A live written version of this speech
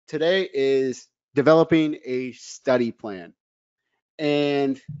today is developing a study plan.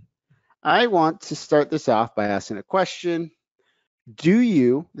 And I want to start this off by asking a question. This is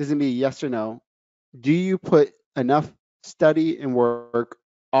going to be a yes or no, do you put enough study and work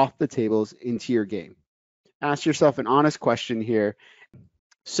off the tables into your game? Ask yourself an honest question here.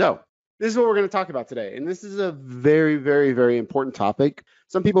 So, this is what we're going to talk about today. And this is a very, very, very important topic.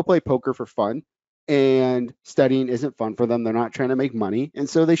 Some people play poker for fun, and studying isn't fun for them. They're not trying to make money, and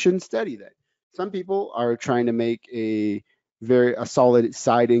so they shouldn't study that. Some people are trying to make a solid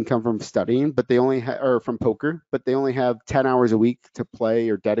side income from studying, but they only or from poker, but they only have 10 hours a week to play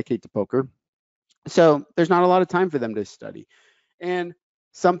or dedicate to poker. So there's not a lot of time for them to study. And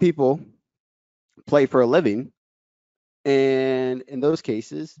some people play for a living, and in those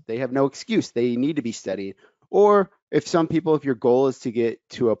cases, they have no excuse. They need to be studying. Or if your goal is to get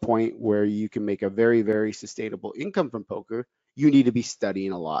to a point where you can make a very, very sustainable income from poker, you need to be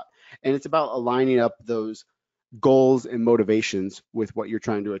studying a lot. And it's about aligning up those goals and motivations with what you're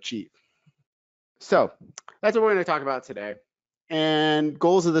trying to achieve. So that's what we're going to talk about today. And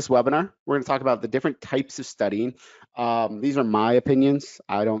goals of this webinar, we're going to talk about the different types of studying. These are my opinions.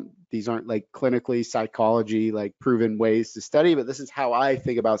 These aren't like clinically psychology, like proven ways to study, but this is how I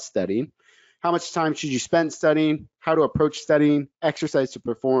think about studying. How much time should you spend studying? How to approach studying, exercise to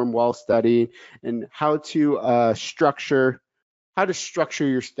perform while studying, and how to structure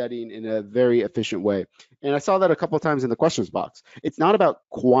your studying in a very efficient way. And I saw that a couple of times in the questions box. It's not about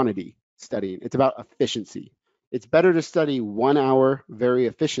quantity studying, it's about efficiency. It's better to study 1 hour very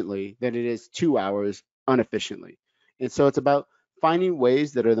efficiently than it is 2 hours inefficiently. And so it's about finding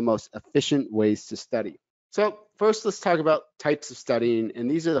ways that are the most efficient ways to study. So first, let's talk about types of studying. And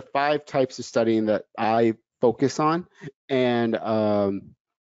these are the 5 types of studying that I focus on and that I'm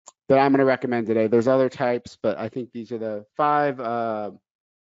going to recommend today. There's other types, but I think these are the 5.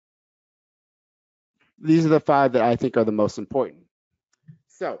 These are the 5 that I think are the most important.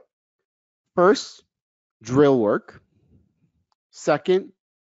 So first, drill work. Second,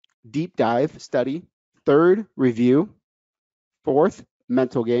 deep dive study. Third, review. Fourth,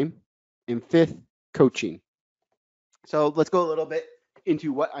 mental game. And fifth, coaching. So let's go a little bit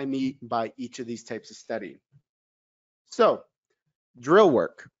into what I mean by each of these types of study. So drill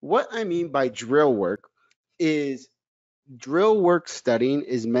work. What I mean by drill work is drill work studying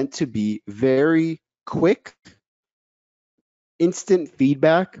is meant to be very quick, instant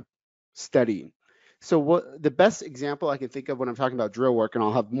feedback studying. So what the best example I can think of when I'm talking about drill work, and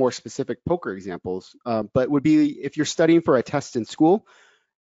I'll have more specific poker examples, but would be if you're studying for a test in school,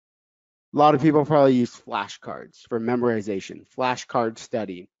 a lot of people probably use flashcards for memorization. Flashcard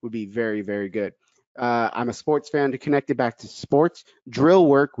studying would be very, very good. I'm a sports fan. To connect it back to sports, drill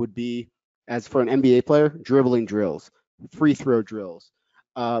work would be, as for an NBA player, dribbling drills, free throw drills,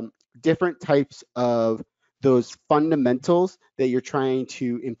 different types of those fundamentals that you're trying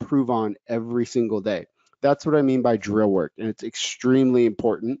to improve on every single day. That's what I mean by drill work, and it's extremely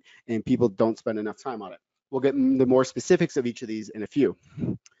important, and people don't spend enough time on it. We'll get the more specifics of each of these in a few.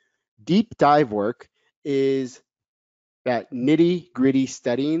 Deep dive work is that nitty-gritty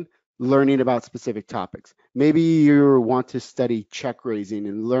studying, learning about specific topics. Maybe you want to study check raising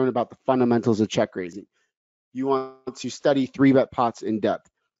and learn about the fundamentals of check raising. You want to study 3-bet pots in depth.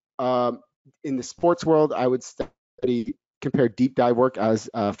 In the sports world, I would compare deep dive work as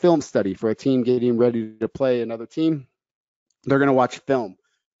a film study for a team getting ready to play another team. They're going to watch film.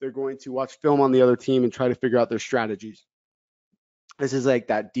 They're going to watch film on the other team and try to figure out their strategies. This is like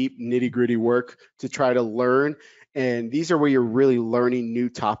that deep nitty-gritty work to try to learn. And these are where you're really learning new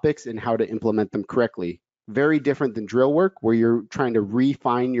topics and how to implement them correctly. Very different than drill work, where you're trying to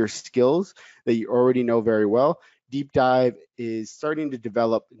refine your skills that you already know very well. Deep dive is starting to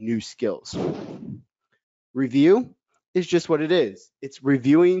develop new skills. Review is just what it is. It's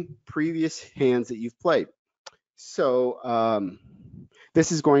reviewing previous hands that you've played. So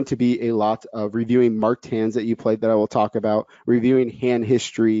this is going to be a lot of reviewing marked hands that you played that I will talk about, reviewing hand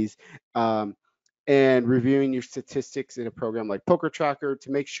histories, and reviewing your statistics in a program like Poker Tracker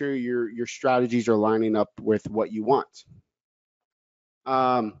to make sure your strategies are lining up with what you want.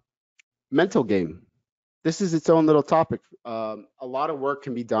 Mental game. This is its own little topic. A lot of work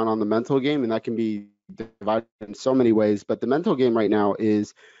can be done on the mental game, and that can be divided in so many ways. But the mental game right now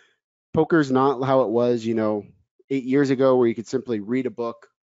is poker's not how it was, 8 years ago, where you could simply read a book,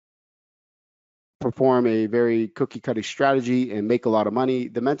 perform a very cookie-cutter strategy, and make a lot of money.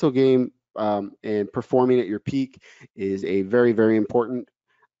 The mental game and performing at your peak is a very, very important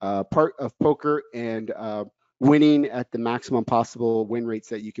part of poker, and winning at the maximum possible win rates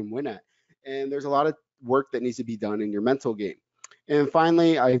that you can win at. And there's a lot of work that needs to be done in your mental game. And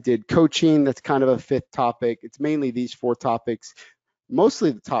finally, I did coaching. That's kind of a fifth topic. It's mainly these four topics,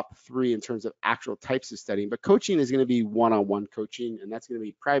 mostly the top three in terms of actual types of studying, but coaching is going to be one-on-one coaching, and that's going to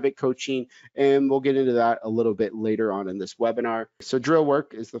be private coaching, and we'll get into that a little bit later on in this webinar. So drill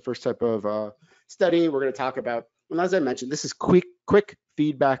work is the first type of studying we're going to talk about. And as I mentioned, this is quick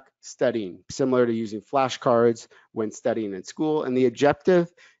feedback studying, similar to using flashcards when studying in school, and the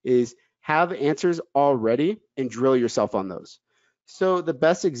objective is have answers already and drill yourself on those. So the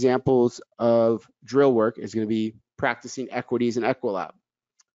best examples of drill work is going to be practicing equities and Equilab,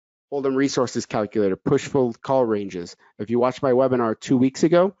 Hold'em resources calculator, push-fold call ranges. If you watched my webinar 2 weeks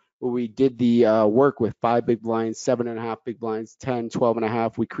ago, where we did the work with 5 big blinds, 7.5 big blinds, 10,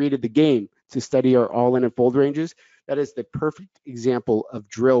 12.5, we created the game to study our all-in and fold ranges. That is the perfect example of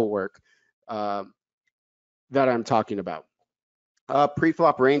drill work that I'm talking about.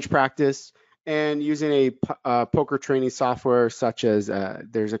 Pre-flop range practice, and using a poker training software such as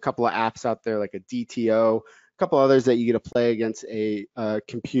there's a couple of apps out there like a DTO, a couple others that you get to play against a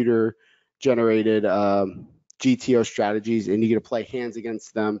computer generated GTO strategies, and you get to play hands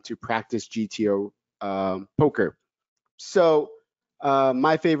against them to practice GTO poker. So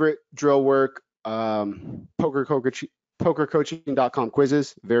my favorite drill work, PokerCoaching.com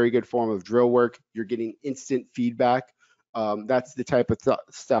quizzes, very good form of drill work. You're getting instant feedback. That's the type of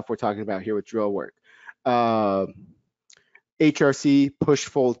stuff we're talking about here with drill work. HRC, push,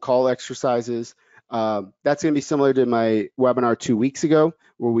 fold, call exercises. That's going to be similar to my webinar 2 weeks ago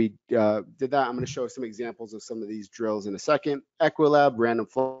where we did that. I'm going to show some examples of some of these drills in a second. Equilab, random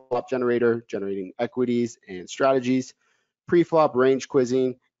flop generator, generating equities and strategies. Pre-flop range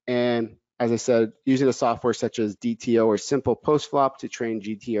quizzing, and as I said, using a software such as DTO or simple post-flop to train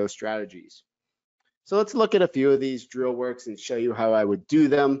GTO strategies. So let's look at a few of these drill works and show you how I would do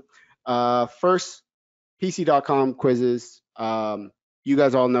them. First, PC.com quizzes. You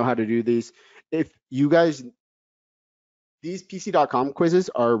guys all know how to do these. If you guys, these PC.com quizzes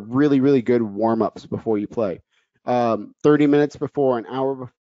are really, really good warm-ups before you play. 30 minutes before, an hour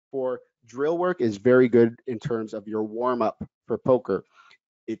before. Drill work is very good in terms of your warm-up for poker.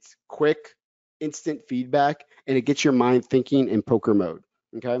 It's quick, instant feedback, and it gets your mind thinking in poker mode,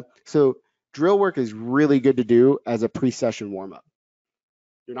 okay? So drill work is really good to do as a pre-session warm-up.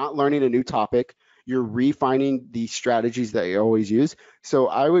 You're not learning a new topic. You're refining the strategies that you always use. So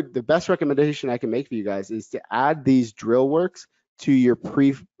the best recommendation I can make for you guys is to add these drill works to your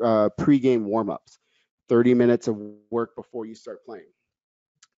pre-game warm-ups, 30 minutes of work before you start playing.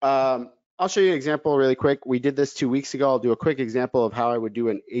 I'll show you an example really quick. We did this 2 weeks ago. I'll do a quick example of how I would do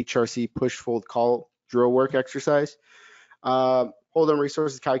an HRC push, fold, call drill work exercise. Hold'em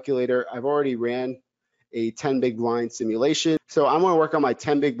resources calculator. I've already ran a 10 big blind simulation. So I'm going to work on my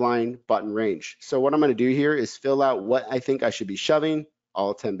 10 big blind button range. So what I'm going to do here is fill out what I think I should be shoving,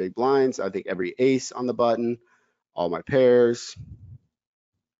 all 10 big blinds. I think every ace on the button, all my pairs.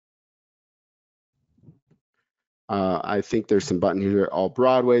 I think there's some button here, all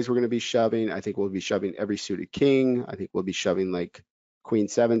broadways we're going to be shoving. I think we'll be shoving every suited king. I think we'll be shoving like queen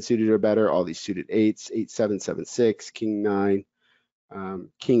 7 suited or better, all these suited 8s, 8, 7, 7, 6, king 9,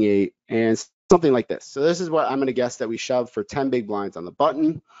 king 8, and something like this. So this is what I'm going to guess that we shove for 10 big blinds on the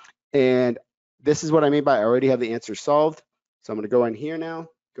button. And this is what I mean by I already have the answer solved. So I'm going to go in here now,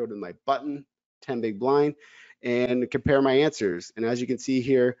 go to my button, 10 big blind, and compare my answers. And as you can see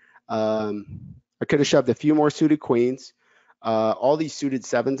here, I could have shoved a few more suited queens. All these suited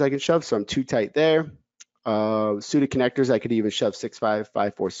 7s I can shove, so I'm too tight there. Suited connectors, I could even shove 6-5,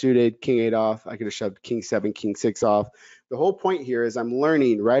 5-4 suited, king 8 off. I could have shoved king 7, king 6 off. The whole point here is I'm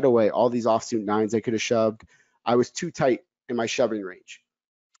learning right away all these offsuit 9s I could have shoved. I was too tight in my shoving range.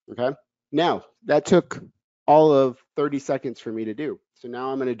 Okay. Now that took all of 30 seconds for me to do. So now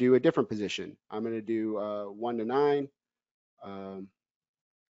I'm going to do a different position. I'm going to do 1 to 9.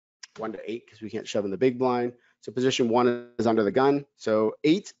 1 to 8 because we can't shove in the big blind. So position 1 is under the gun. So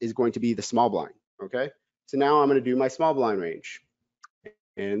 8 is going to be the small blind. Okay. So now I'm going to do my small blind range.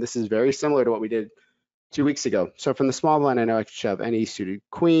 And this is very similar to what we did 2 weeks ago. So from the small blind, I know I can shove any suited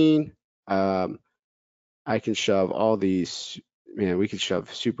queen. I can shove all these. Man, we could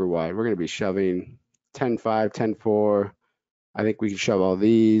shove super wide. We're going to be shoving 10-5, 10-4. I think we can shove all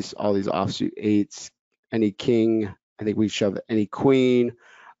these offsuit 8s, any king. I think we shove any queen.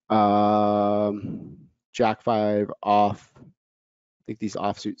 Jack 5 off. I think these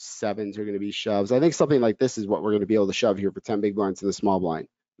offsuit 7s are going to be shoves. I think something like this is what we're going to be able to shove here for 10 big blinds in the small blind.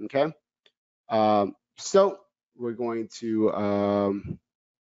 Okay. So we're going to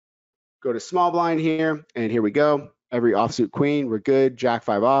go to small blind here, and here we go. Every offsuit queen, we're good. Jack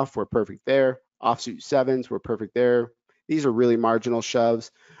 5 off, we're perfect there. Offsuit 7s, we're perfect there. These are really marginal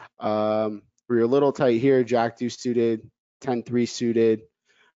shoves. We were a little tight here, Jack deuce suited, 10-3 suited,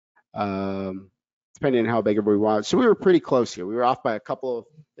 depending on how big we want. So we were pretty close here. We were off by a couple of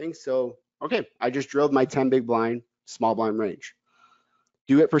things. So, okay, I just drilled my 10 big blind, small blind range.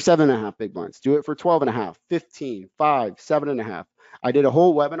 Do it for 7.5 big blinds. Do it for 12.5, 15, 5, 7.5. I did a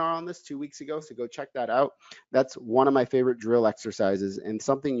whole webinar on this 2 weeks ago, so go check that out. That's one of my favorite drill exercises and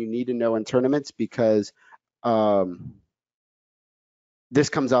something you need to know in tournaments because this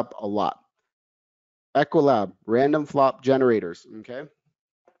comes up a lot. Equilab, random flop generators, okay?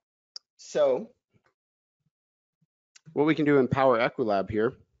 So what we can do in Power Equilab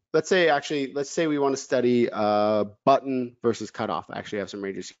here, let's say we want to study button versus cutoff. I actually have some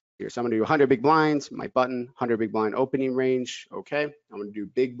ranges here. So I'm gonna do 100 big blinds, my button, 100 big blind opening range, okay? I'm gonna do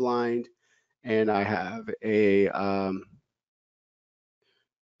big blind, and I have a,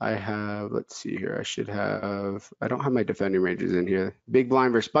 let's see here, I don't have my defending ranges in here. Big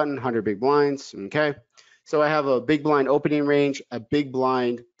blind versus button, 100 big blinds, okay? So I have a big blind opening range, a big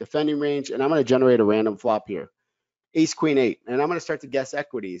blind defending range, and I'm gonna generate a random flop here. Ace, queen, 8, and I'm going to start to guess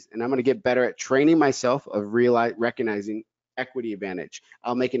equities, and I'm going to get better at training myself of recognizing equity advantage.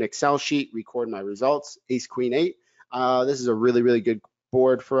 I'll make an Excel sheet, record my results. Ace, queen, 8. This is a really, really good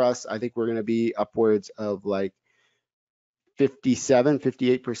board for us. I think we're going to be upwards of like 57,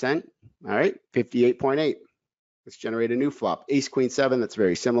 58%. All right, 58.8. Let's generate a new flop. Ace, queen, 7. That's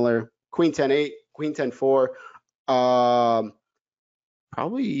very similar. Queen, 10, 8. Queen, 10, 4.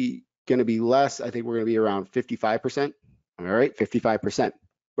 Probably going to be less. I think we're going to be around 55%. All right, 55%.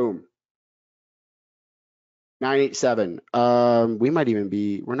 Boom. 987. We might even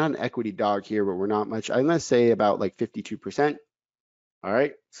be, we're not an equity dog here, but we're not much. I'm going to say about like 52%. All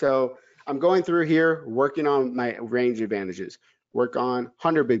right, so I'm going through here, working on my range advantages. Work on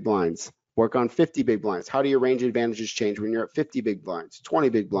 100 big blinds. Work on 50 big blinds. How do your range advantages change when you're at 50 big blinds, 20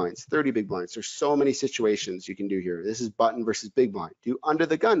 big blinds, 30 big blinds? There's so many situations you can do here. This is button versus big blind. Do under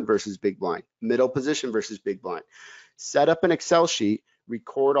the gun versus big blind, middle position versus big blind. Set up an Excel sheet,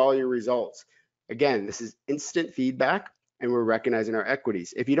 record all your results. Again, this is instant feedback and we're recognizing our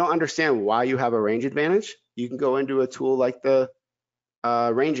equities. If you don't understand why you have a range advantage, you can go into a tool like the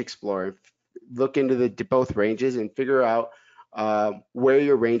Range Explorer, look into both ranges and figure out where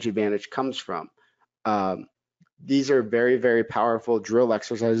your range advantage comes from. These are very, very powerful drill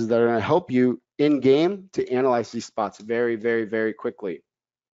exercises that are going to help you in game to analyze these spots very, very, very quickly.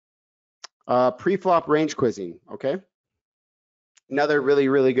 Pre-flop range quizzing, okay? Another really,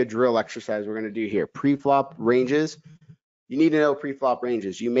 really good drill exercise we're going to do here. Pre-flop ranges. You need to know pre-flop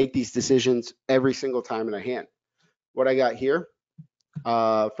ranges. You make these decisions every single time in a hand. What I got here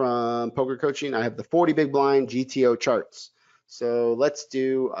from Poker Coaching, I have the 40 big blind GTO charts. So let's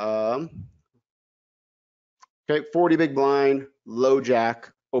do, okay, 40 big blind, low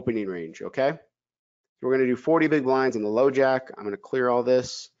jack, opening range, okay? So we're gonna do 40 big blinds in the low jack. I'm gonna clear all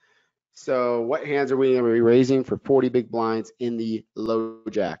this. So what hands are we gonna be raising for 40 big blinds in the low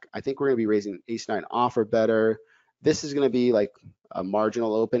jack? I think we're gonna be raising ace 9 off or better. This is gonna be like a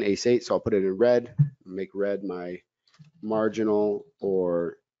marginal open, ace 8, so I'll put it in red, make red my marginal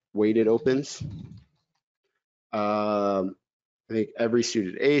or weighted opens. I think every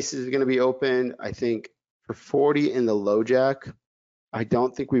suited ace is going to be open. I think for 40 in the low jack, I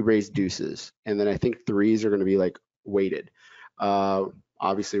don't think we raise deuces. And then I think threes are going to be like weighted.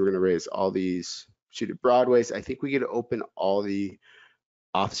 Obviously, we're going to raise all these suited broadways. I think we get to open all the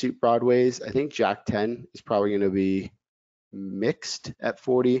offsuit broadways. I think jack 10 is probably going to be mixed at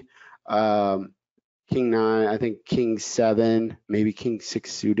 40. King 9, I think king 7, maybe king 6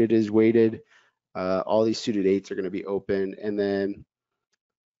 suited is weighted. All these suited 8s are going to be open, and then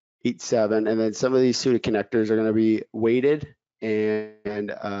 8-7, and then some of these suited connectors are going to be weighted, and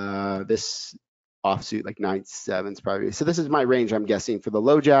this offsuit like 9-7 is probably. So this is my range, I'm guessing, for the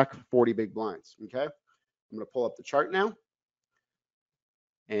low jack, 40 big blinds. Okay, I'm going to pull up the chart now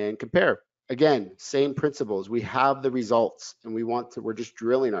and compare. Again, same principles. We have the results, and we're just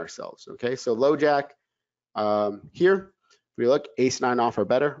drilling ourselves. Okay, so low jack here. We look, ace 9 off or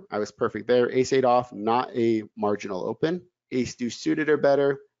better. I was perfect there. Ace 8 off, not a marginal open. Ace deuce suited or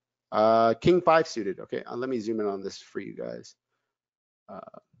better. King 5 suited. Okay, let me zoom in on this for you guys.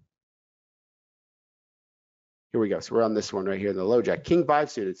 Here we go. So we're on this one right here, the low jack. King 5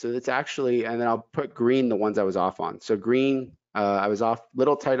 suited. So it's actually, and then I'll put green the ones I was off on. So green, I was off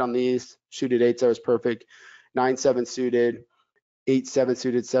little tight on these. Suited 8s, I was perfect. 9-7 suited. 8-7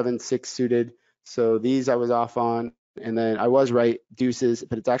 suited. 7-6 suited. So these I was off on. And then I was right, deuces,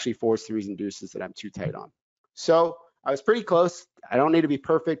 but it's actually 4s, 3s, and deuces that I'm too tight on. So I was pretty close. I don't need to be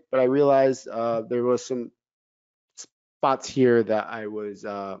perfect, but I realized there was some spots here that I was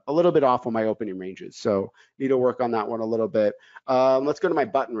a little bit off on my opening ranges. So need to work on that one a little bit. Let's go to my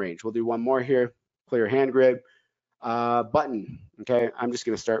button range. We'll do one more here. Clear hand grid. Button. Okay, I'm just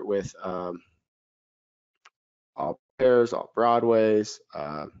going to start with all pairs, all broadways,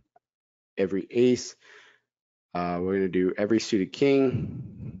 every ace. We're going to do every suited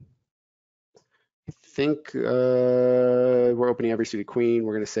king. I think we're opening every suited queen.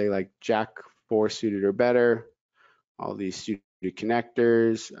 We're going to say like Jack 4 suited or better. All these suited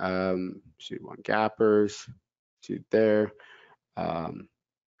connectors, suited 1 gappers, suited there.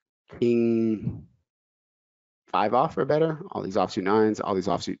 King 5 off or better. All these offsuit 9s, all these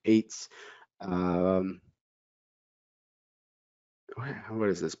offsuit 8s. What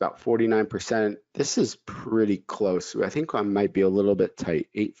is this? About 49%. This is pretty close. I think I might be a little bit tight.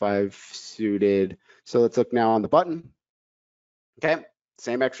 8-5 suited. So let's look now on the button. Okay,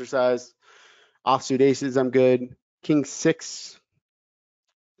 same exercise. Offsuit aces, I'm good. King 6.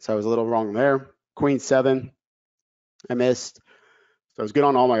 So I was a little wrong there. Queen 7. I missed. So I was good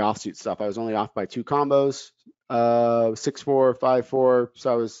on all my offsuit stuff. I was only off by 2 combos. 6-4, 5-4.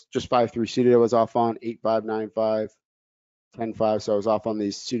 So I was just 5-3 suited. I was off on 8-5, 9-5. 10-5, so I was off on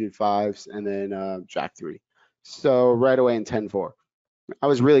these suited 5s, and then Jack 3. So right away in 10-4. I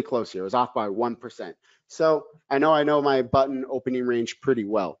was really close here. I was off by 1%. So I know my button opening range pretty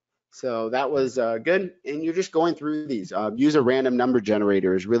well. So that was good. And you're just going through these. Use a random number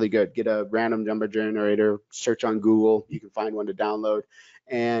generator is really good. Get a random number generator, search on Google. You can find one to download,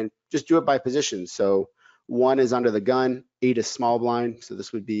 and just do it by position. So 1 is under the gun, 8 is small blind. So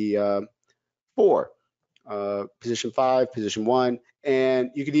this would be 4. Position 5, position 1,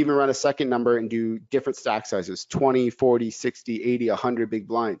 and you could even run a second number and do different stack sizes, 20, 40, 60, 80, 100 big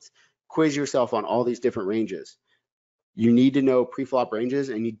blinds. Quiz yourself on all these different ranges. You need to know pre-flop ranges,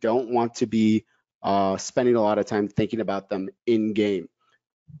 and you don't want to be spending a lot of time thinking about them in game.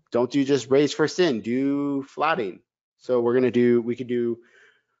 Don't do just raise first in, do flatting. So we're in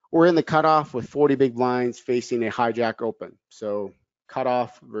the cutoff with 40 big blinds facing a hijack open. So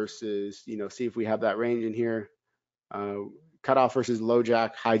cutoff versus, see if we have that range in here. Cutoff versus low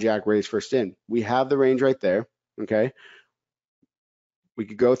jack, hijack, raise first in. We have the range right there, okay? We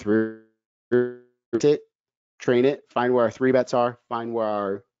could go through it, train it, find where our 3 bets are, find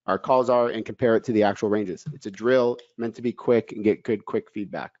where our calls are, and compare it to the actual ranges. It's a drill meant to be quick and get good, quick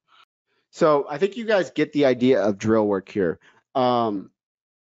feedback. So I think you guys get the idea of drill work here.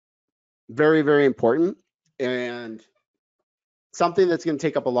 Very, very important, and something that's going to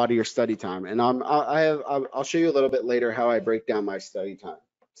take up a lot of your study time. And I'll show you a little bit later how I break down my study time.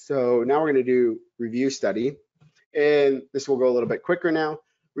 So now we're going to do review study, and this will go a little bit quicker now.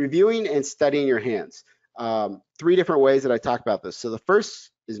 Reviewing and studying your hands. 3 different ways that I talk about this. So the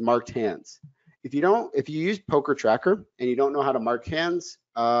first is marked hands. If you use Poker Tracker and you don't know how to mark hands,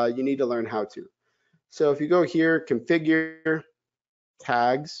 you need to learn how to. So if you go here, configure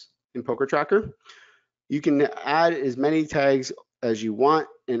tags in Poker Tracker, you can add as many tags as you want,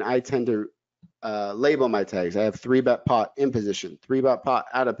 and I tend to label my tags. I have 3-bet pot in position, 3-bet pot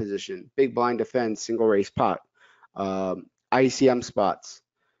out of position, big blind defense, single raise pot, ICM spots,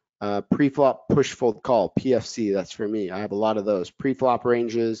 pre-flop push fold call, PFC, that's for me. I have a lot of those. Pre-flop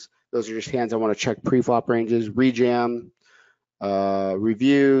ranges, those are just hands I want to check pre-flop ranges, rejam,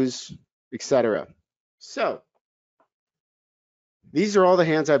 reviews, etc. So these are all the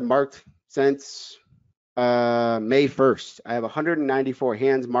hands I've marked since May 1st. I have 194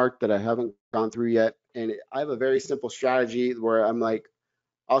 hands marked that I haven't gone through yet. And I have a very simple strategy where I'm like,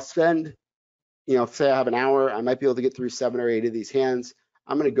 I'll spend, say I have an hour, I might be able to get through 7 or 8 of these hands.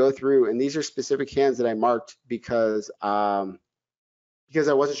 I'm going to go through, and these are specific hands that I marked because I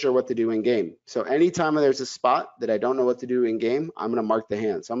wasn't sure what to do in game. So anytime there's a spot that I don't know what to do in game, I'm going to mark the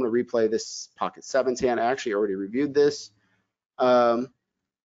hand. So I'm going to replay this pocket 7s hand. I actually already reviewed this.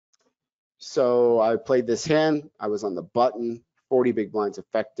 So I played this hand. I was on the button, 40 big blinds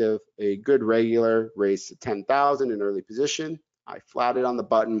effective, a good regular, raised to 10,000 in early position. I flatted on the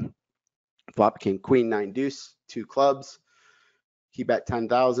button. Flop became queen 9 deuce, 2 clubs. He bet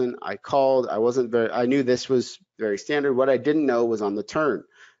 10,000. I called. I knew this was very standard. What I didn't know was on the turn.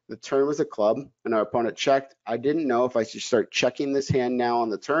 The turn was a club, and our opponent checked. I didn't know if I should start checking this hand now on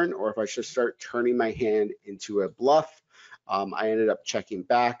the turn or if I should start turning my hand into a bluff. I ended up checking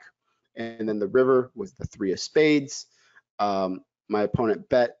back. And then the river was the 3 of spades. My opponent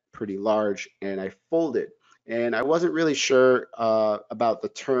bet pretty large, and I folded. And I wasn't really sure about the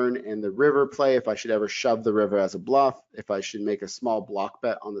turn and the river play, if I should ever shove the river as a bluff, if I should make a small block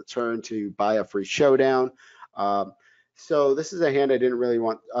bet on the turn to buy a free showdown. So this is a hand I didn't really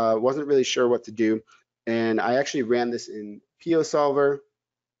want, wasn't really sure what to do. And I actually ran this in PoSolver.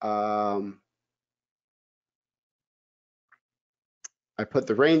 I put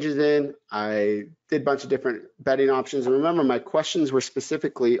the ranges in, I did a bunch of different betting options. And remember, my questions were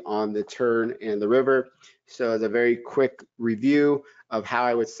specifically on the turn and the river. So as a very quick review of how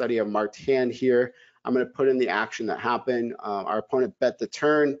I would study a marked hand here, I'm going to put in the action that happened. Our opponent bet the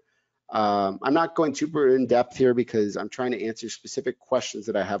turn. I'm not going super in depth here because I'm trying to answer specific questions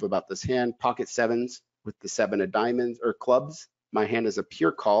that I have about this hand. Pocket sevens with the 7 of diamonds or clubs. My hand is a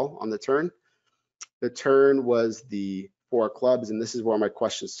pure call on the turn. The turn was the 4 of clubs, and this is where my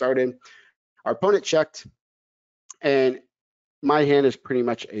question started. Our opponent checked, and my hand is pretty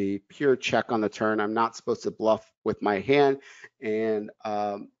much a pure check on the turn. I'm not supposed to bluff with my hand, and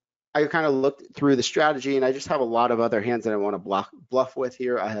I kind of looked through the strategy, and I just have a lot of other hands that I want to bluff with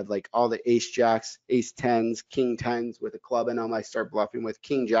here. I have like all the ace jacks, ace tens, king tens with a club in them. I start bluffing with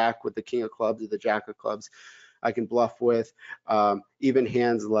king jack with the king of clubs or the jack of clubs. I can bluff with even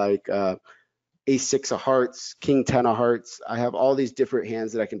hands like ace 6 of hearts, king 10 of hearts. I have all these different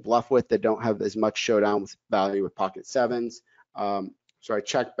hands that I can bluff with that don't have as much showdown with value with pocket sevens. So I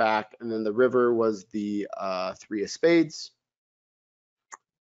checked back, and then the river was the 3 of spades.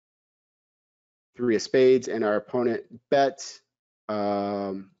 3 of spades, and our opponent bet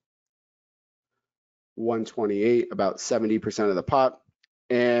 128, about 70% of the pot.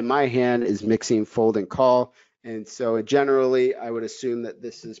 And my hand is mixing fold and call. And so generally, I would assume that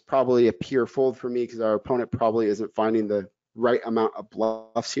this is probably a pure fold for me because our opponent probably isn't finding the right amount of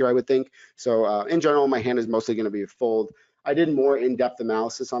bluffs here, I would think. So in general, my hand is mostly going to be a fold. I did more in-depth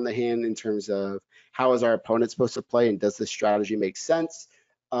analysis on the hand in terms of how is our opponent supposed to play and does this strategy make sense?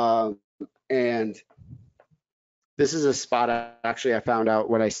 And this is a spot actually I found out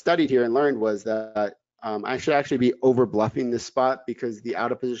what I studied here and learned was that I should actually be over bluffing this spot because the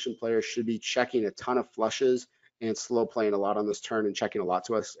out of position player should be checking a ton of flushes and slow playing a lot on this turn and checking a lot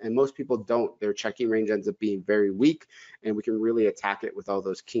to us. And most people don't. Their checking range ends up being very weak, and we can really attack it with all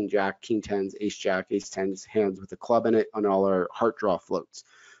those king jack, king tens, ace jack, ace tens hands with a club in it on all our heart draw floats.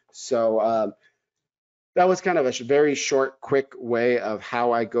 So that was kind of a very short, quick way of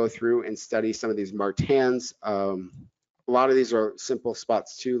how I go through and study some of these marked hands. A lot of these are simple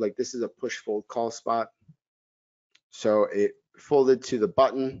spots too. Like this is a push fold call spot. So it folded to the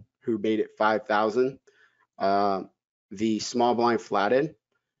button who made it 5,000. The small blind flatted,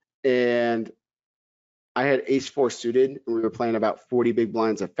 and I had ace 4 suited, and we were playing about 40 big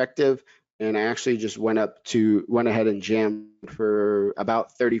blinds effective. And I actually just went ahead and jammed for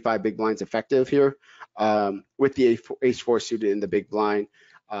about 35 big blinds effective here with the ace 4 suited in the big blind.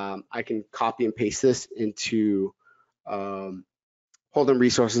 I can copy and paste this into Hold'em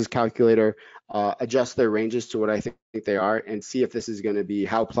resources calculator, adjust their ranges to what I think they are, and see if this is going to be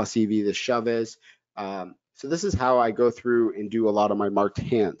how plus EV the shove is. So this is how I go through and do a lot of my marked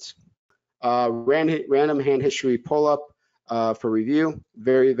hands. Random hand history pull up for review.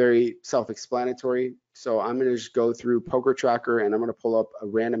 Very, very self-explanatory. So I'm going to just go through Poker Tracker, and I'm going to pull up a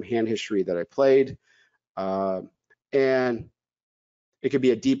random hand history that I played. And it could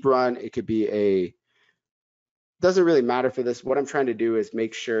be a deep run. It could be a, doesn't really matter for this. What I'm trying to do is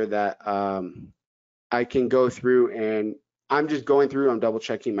make sure that I can go through, and I'm just going through, I'm double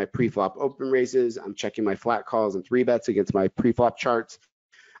checking my pre-flop open raises. I'm checking my flat calls and 3-bets against my pre-flop charts.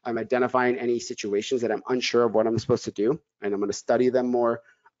 I'm identifying any situations that I'm unsure of what I'm supposed to do, and I'm going to study them more.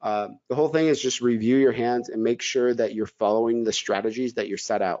 The whole thing is just review your hands and make sure that you're following the strategies that you're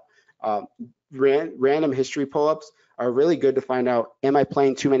set out. Random history pull-ups are really good to find out, am I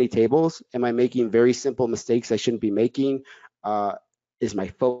playing too many tables? Am I making very simple mistakes I shouldn't be making? Is my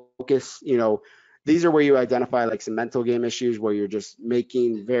focus, these are where you identify like some mental game issues where you're just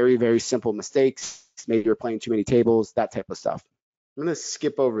making very, very simple mistakes. Maybe you're playing too many tables, that type of stuff. I'm going to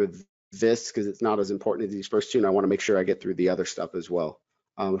skip over this because it's not as important as these first two, and I want to make sure I get through the other stuff as well.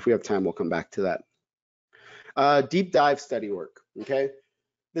 If we have time, we'll come back to that. Deep dive study work, okay?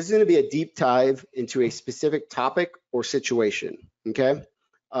 This is going to be a deep dive into a specific topic or situation, okay?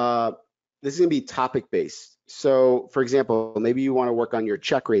 This is going to be topic-based. So, for example, maybe you want to work on your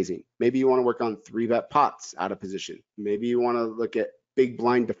check raising. Maybe you want to work on 3-bet pots out of position. Maybe you want to look at big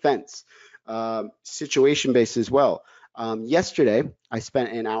blind defense, situation-based as well. Yesterday, I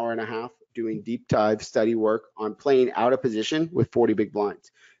spent an hour and a half doing deep dive study work on playing out of position with 40 big blinds.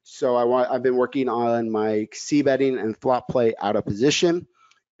 So I've been working on my C betting and flop play out of position.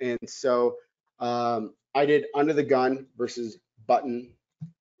 And so I did under the gun versus button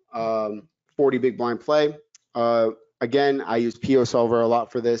 40 big blind play. Again, I use PoSolver a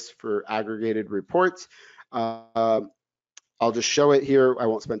lot for this for aggregated reports. I'll just show it here. I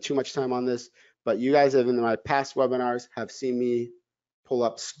won't spend too much time on this, but you guys have in my past webinars have seen me pull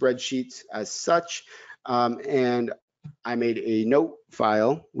up spreadsheets as such. And I made a note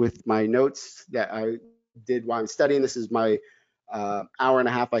file with my notes that I did while I'm studying. This is my hour and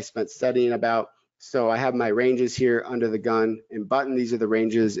a half I spent studying about. So I have my ranges here under the gun and button. These are the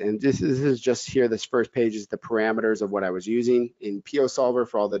ranges. And this is just here, this first page is the parameters of what I was using in PO Solver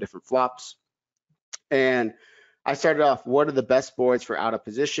for all the different flops. And I started off, what are the best boards for out of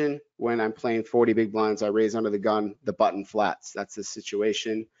position? When I'm playing 40 big blinds, I raise under the gun, the button flats. That's the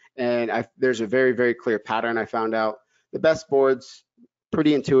situation. And there's a very, very clear pattern I found out. The best boards,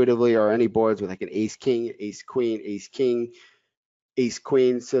 pretty intuitively, are any boards with like an ace king, ace queen, ace king, ace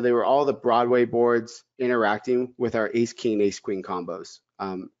queen. So they were all the Broadway boards interacting with our ace king, ace queen combos.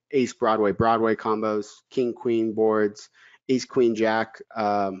 Ace Broadway, Broadway combos, king queen boards, ace queen jack.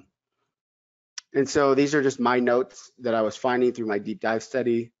 And so these are just my notes that I was finding through my deep dive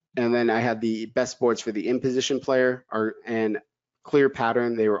study. And then I had the best boards for the in position player and clear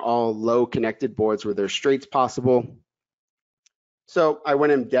pattern. They were all low connected boards where there's straights possible. So I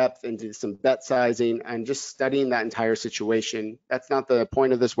went in depth into some bet sizing and just studying that entire situation. That's not the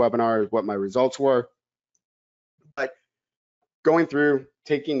point of this webinar, is what my results were. But going through,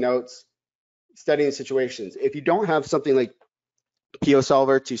 taking notes, studying situations. If you don't have something like PO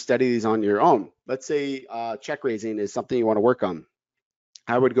Solver to study these on your own, let's say check raising is something you want to work on,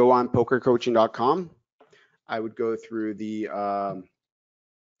 I would go on PokerCoaching.com. I would go through the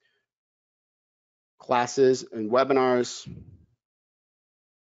classes and webinars,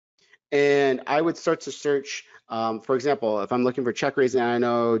 and I would start to search. For example, if I'm looking for check raising, I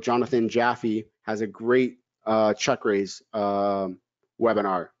know Jonathan Jaffe has a great check raise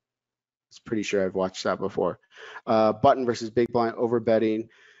webinar. I'm pretty sure I've watched that before. Button versus big blind over betting.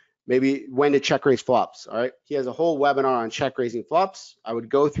 Maybe when to check raise flops. All right. He has a whole webinar on check raising flops. I would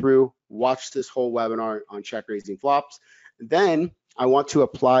go through, watch this whole webinar on check raising flops. Then I want to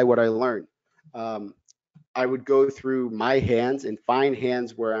apply what I learned. I would go through my hands and find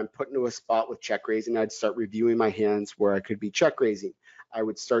hands where I'm put into a spot with check raising. I'd start reviewing my hands where I could be check raising. I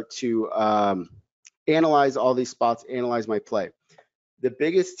would start to analyze all these spots, analyze my play. The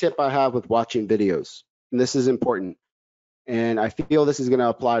biggest tip I have with watching videos, and this is important, and I feel this is going to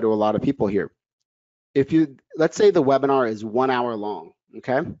apply to a lot of people here. If you, let's say the webinar is 1 hour long,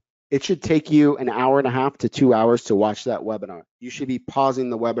 okay? It should take you an hour and a half to 2 hours to watch that webinar. You should be pausing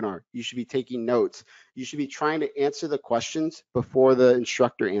the webinar. You should be taking notes. You should be trying to answer the questions before the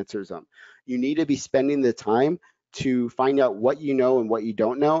instructor answers them. You need to be spending the time to find out what you know and what you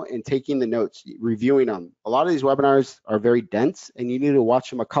don't know and taking the notes, reviewing them. A lot of these webinars are very dense and you need to watch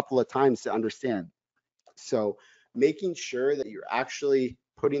them a couple of times to understand. So making sure that you're actually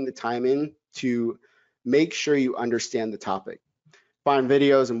putting the time in to make sure you understand the topic. Find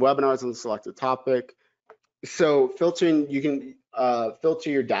videos and webinars on the selected topic. So filtering, you can filter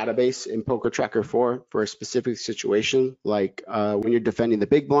your database in Poker Tracker 4 for a specific situation, like when you're defending the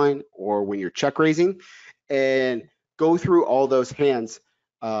big blind or when you're check raising, and go through all those hands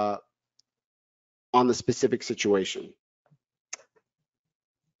on the specific situation.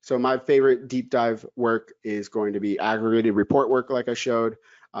 So my favorite deep dive work is going to be aggregated report work, like I showed,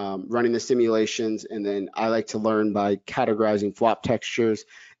 running the simulations, and then I like to learn by categorizing flop textures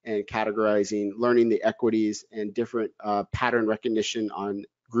and categorizing, learning the equities and different pattern recognition on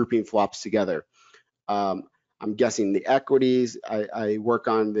grouping flops together. I'm guessing the equities. I work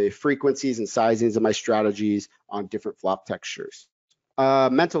on the frequencies and sizings of my strategies on different flop textures.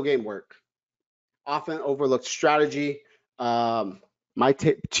 Mental game work, often overlooked strategy. My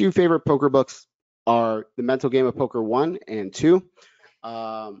two favorite poker books are The Mental Game of Poker 1 and 2.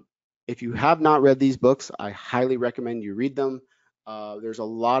 If you have not read these books, I highly recommend you read them. There's a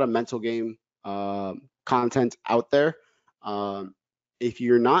lot of mental game content out there. If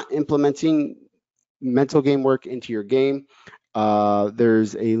you're not implementing mental game work into your game,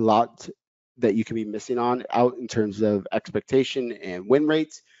 there's a lot that you can be missing out in terms of expectation and win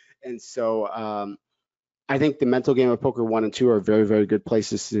rates. And so I think The Mental Game of Poker 1 and 2 are very, very good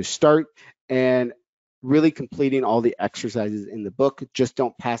places to start, and really completing all the exercises in the book. Just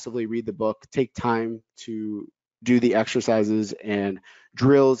don't passively read the book. Take time to do the exercises and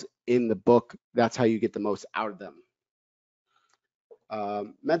drills in the book. That's how you get the most out of them.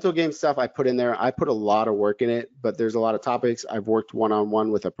 Mental game stuff I put in there. I put a lot of work in it, but there's a lot of topics. I've worked one-on-one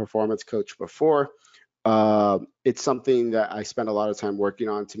with a performance coach before. It's something that I spend a lot of time working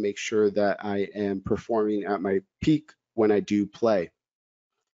on to make sure that I am performing at my peak when I do play.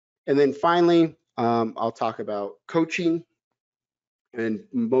 And then finally, I'll talk about coaching, and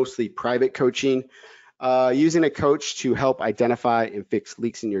mostly private coaching, using a coach to help identify and fix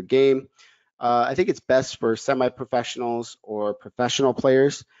leaks in your game. I think it's best for semi-professionals or professional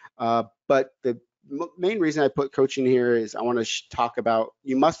players. But the main reason I put coaching here is I want to talk about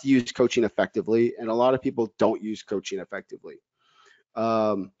you must use coaching effectively, and a lot of people don't use coaching effectively.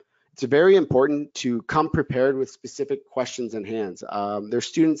 It's very important to come prepared with specific questions and hands. There's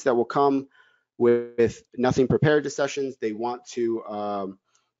students that will come with nothing prepared to sessions. They want to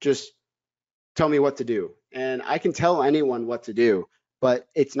just tell me what to do. And I can tell anyone what to do, but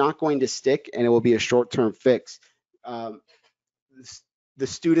it's not going to stick and it will be a short-term fix. Um, the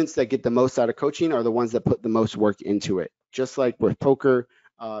students that get the most out of coaching are the ones that put the most work into it. Just like with poker,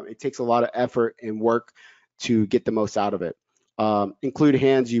 it takes a lot of effort and work to get the most out of it. Include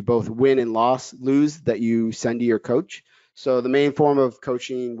hands you both win and lose that you send to your coach. So the main form of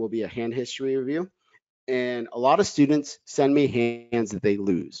coaching will be a hand history review. And a lot of students send me hands that they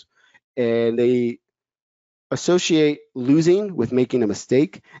lose. And they associate losing with making a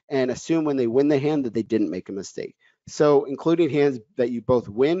mistake and assume when they win the hand that they didn't make a mistake. So including hands that you both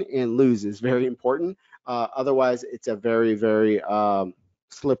win and lose is very important. Otherwise, it's a very, very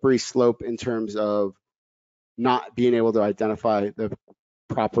slippery slope in terms of not being able to identify the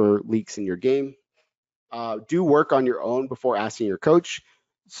proper leaks in your game. Do work on your own before asking your coach.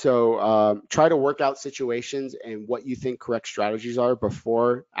 So try to work out situations and what you think correct strategies are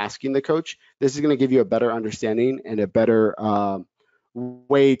before asking the coach. This is going to give you a better understanding and a better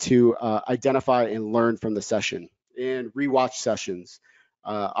way to identify and learn from the session. And rewatch sessions.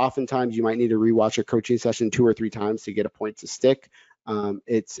 Oftentimes you might need to rewatch a coaching session 2 or 3 times to get a point to stick.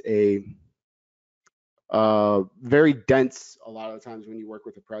 It's a very dense a lot of the times when you work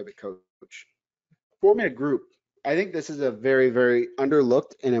with a private coach. Forming a group. I think this is a very, very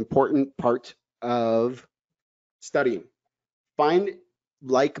underlooked and important part of studying. Find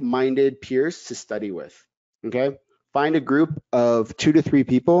like-minded peers to study with, okay? Find a group of 2 to 3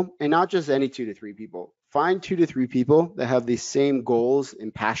 people, and not just any 2 to 3 people. Find 2 to 3 people that have the same goals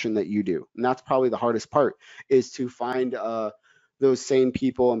and passion that you do. And that's probably the hardest part, is to find those same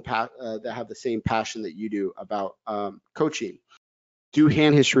people and that have the same passion that you do about coaching. Do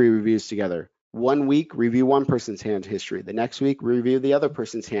hand history reviews together. 1 week, review one person's hand history. The next week, review the other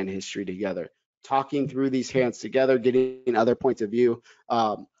person's hand history together. Talking through these hands together, getting other points of view.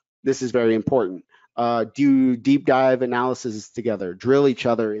 This is very important. Do deep dive analysis together. Drill each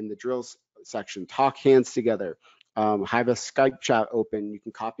other in the drills section. Talk hands together. Have a Skype chat open. You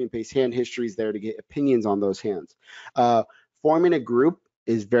can copy and paste hand histories there to get opinions on those hands. Forming a group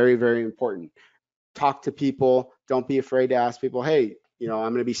is very, very important. Talk to people. Don't be afraid to ask people, hey, I'm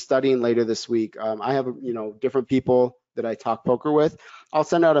going to be studying later this week. I have, different people that I talk poker with. I'll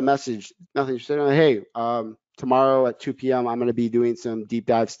send out a message. Nothing. Just say, hey, tomorrow at 2 p.m., I'm going to be doing some deep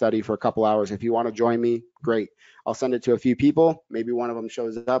dive study for a couple hours. If you want to join me, great. I'll send it to a few people. Maybe one of them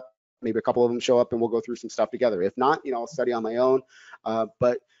shows up. Maybe a couple of them show up and we'll go through some stuff together. If not, I'll study on my own.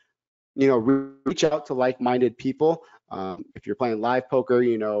 But reach out to like-minded people. If you're playing live poker,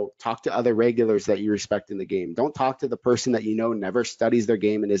 talk to other regulars that you respect in the game. Don't talk to the person that never studies their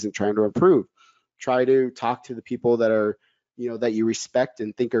game and isn't trying to improve. Try to talk to the people that are, that you respect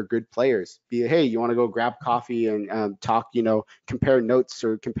and think are good players. Hey, you want to go grab coffee and talk, compare notes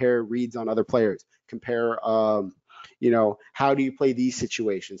or compare reads on other players. Compare, how do you play these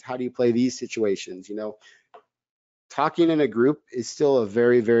situations? How do you play these situations? Talking in a group is still a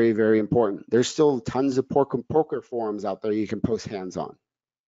very, very, very important. There's still tons of poker forums out there you can post hands on.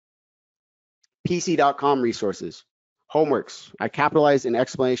 PC.com resources, homeworks. I capitalized in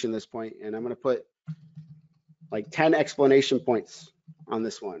explanation at this point, and I'm going to put like 10 explanation points on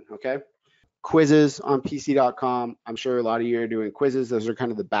this one, okay? Quizzes on PC.com. I'm sure a lot of you are doing quizzes. Those are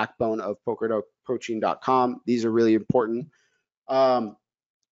kind of the backbone of PokerCoaching.com. These are really important. Rewatch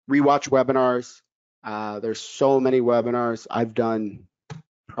webinars. There's so many webinars. I've done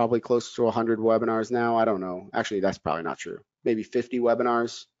probably close to 100 webinars now. I don't know. Actually, that's probably not true. Maybe 50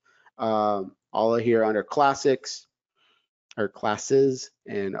 webinars. All here under classics or classes.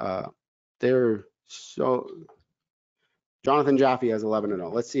 And they're so... Jonathan Jaffe has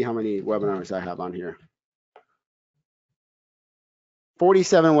 11-0. Let's see how many webinars I have on here.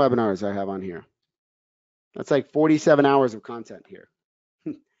 47 webinars I have on here. That's like 47 hours of content here.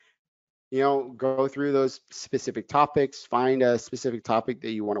 Go through those specific topics, find a specific topic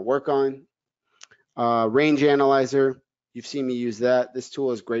that you want to work on. Range analyzer, you've seen me use that. This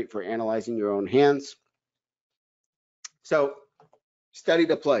tool is great for analyzing your own hands. So study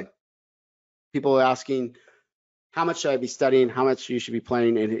to play. People are asking, how much should I be studying? How much you should be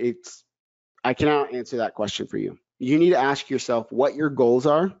playing? And I cannot answer that question for you. You need to ask yourself what your goals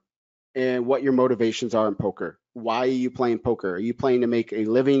are and what your motivations are in poker. Why are you playing poker? Are you playing to make a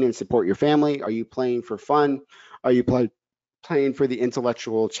living and support your family? Are you playing for fun? Are you playing for the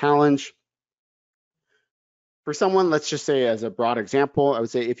intellectual challenge? For someone, let's just say as a broad example, I would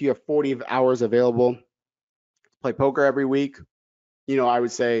say if you have 40 hours available to play poker every week, I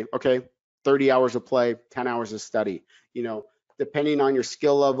would say, okay, 30 hours of play, 10 hours of study. Depending on your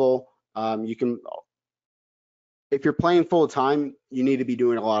skill level, you can, if you're playing full time, you need to be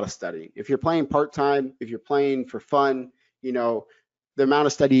doing a lot of studying. If you're playing part time, if you're playing for fun, the amount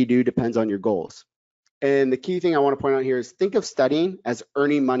of study you do depends on your goals. And the key thing I want to point out here is think of studying as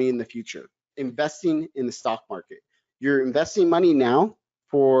earning money in the future, investing in the stock market. You're investing money now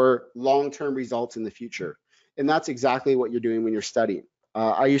for long-term results in the future. And that's exactly what you're doing when you're studying.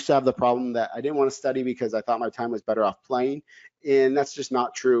 I used to have the problem that I didn't want to study because I thought my time was better off playing. And that's just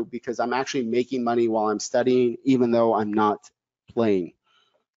not true because I'm actually making money while I'm studying, even though I'm not playing.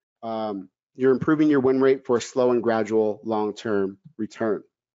 You're improving your win rate for a slow and gradual long-term return.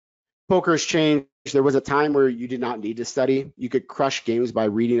 Poker has changed. There was a time where you did not need to study. You could crush games by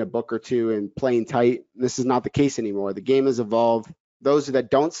reading a book or two and playing tight. This is not the case anymore. The game has evolved. Those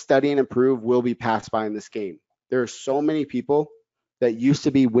that don't study and improve will be passed by in this game. There are so many people that used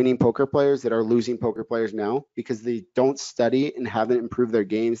to be winning poker players that are losing poker players now because they don't study and haven't improved their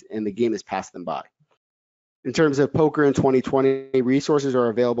games, and the game has passed them by. In terms of poker in 2020, resources are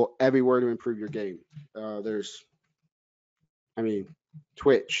available everywhere to improve your game. There's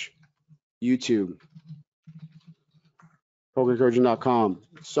Twitch, YouTube, PokerCoaching.com.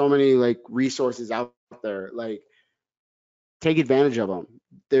 So many resources out there. Take advantage of them.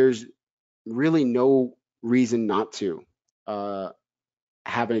 There's really no reason not to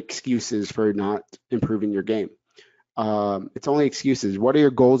have excuses for not improving your game. It's only excuses. What are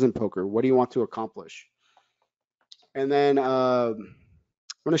your goals in poker? What do you want to accomplish? And then I'm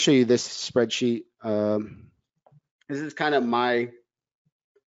going to show you this spreadsheet. This is kind of my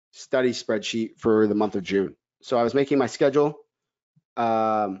study spreadsheet for the month of June. So I was making my schedule.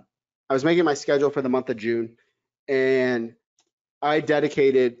 For the month of June, and I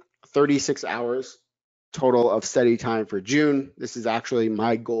dedicated 36 hours total of study time for June. This is actually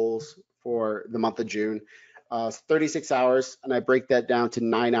my goals for the month of June. 36 hours, and I break that down to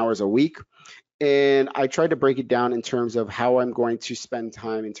 9 hours a week. And I tried to break it down in terms of how I'm going to spend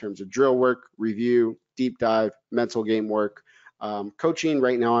time in terms of drill work, review, deep dive, mental game work, coaching.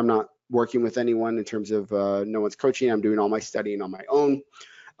 Right now, I'm not working with anyone in terms of no one's coaching. I'm doing all my studying on my own.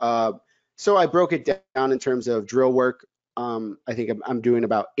 So I broke it down in terms of drill work. I think I'm doing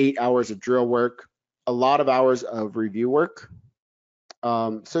about 8 hours of drill work, a lot of hours of review work.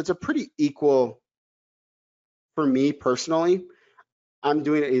 So it's a pretty equal for me personally. I'm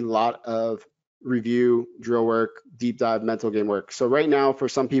doing a lot of review, drill work, deep dive, mental game work. So right now, for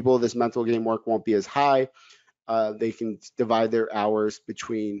some people, this mental game work won't be as high. They can divide their hours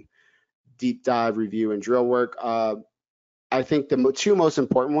between deep dive, review, and drill work. I think the two most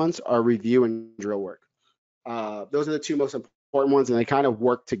important ones are review and drill work. Those are the two most important ones, and they kind of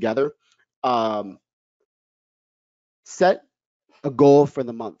work together. Set a goal for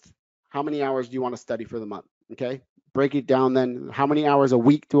the month. How many hours do you want to study for the month? Okay. Break it down then. How many hours a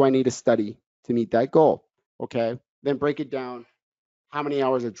week do I need to study to meet that goal? Okay. Then break it down. How many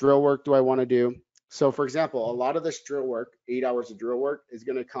hours of drill work do I want to do? So for example, a lot of this drill work, 8 hours of drill work, is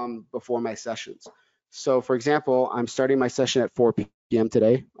going to come before my sessions. So for example, I'm starting my session at 4 p.m.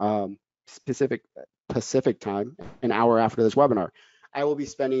 today, Pacific time, an hour after this webinar. I will be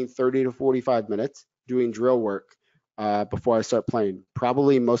spending 30 to 45 minutes doing drill work before I start playing,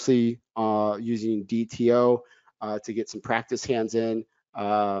 probably mostly using DTO to get some practice hands in,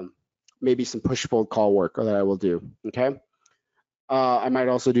 maybe some push-fold call work that I will do, okay? I might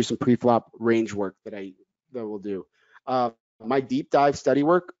also do some pre-flop range work that will do. My deep dive study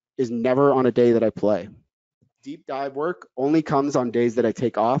work is never on a day that I play. Deep dive work only comes on days that I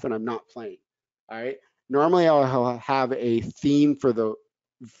take off and I'm not playing, all right? Normally I'll have a theme for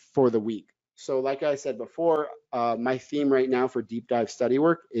the week. So like I said before, my theme right now for deep dive study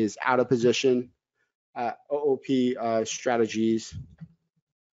work is out of position, OOP strategies.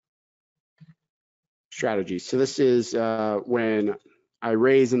 So this is when I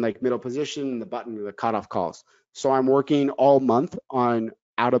raise in middle position, the button, the cutoff calls. So I'm working all month on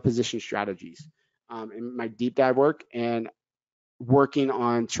out of position strategies in my deep dive work, and working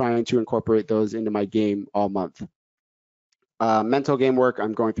on trying to incorporate those into my game all month. Mental game work,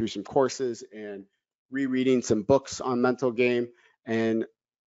 I'm going through some courses and rereading some books on mental game and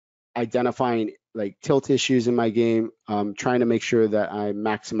identifying tilt issues in my game, trying to make sure that I'm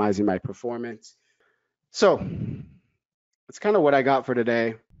maximizing my performance. So that's kind of what I got for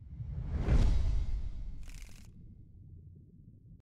today.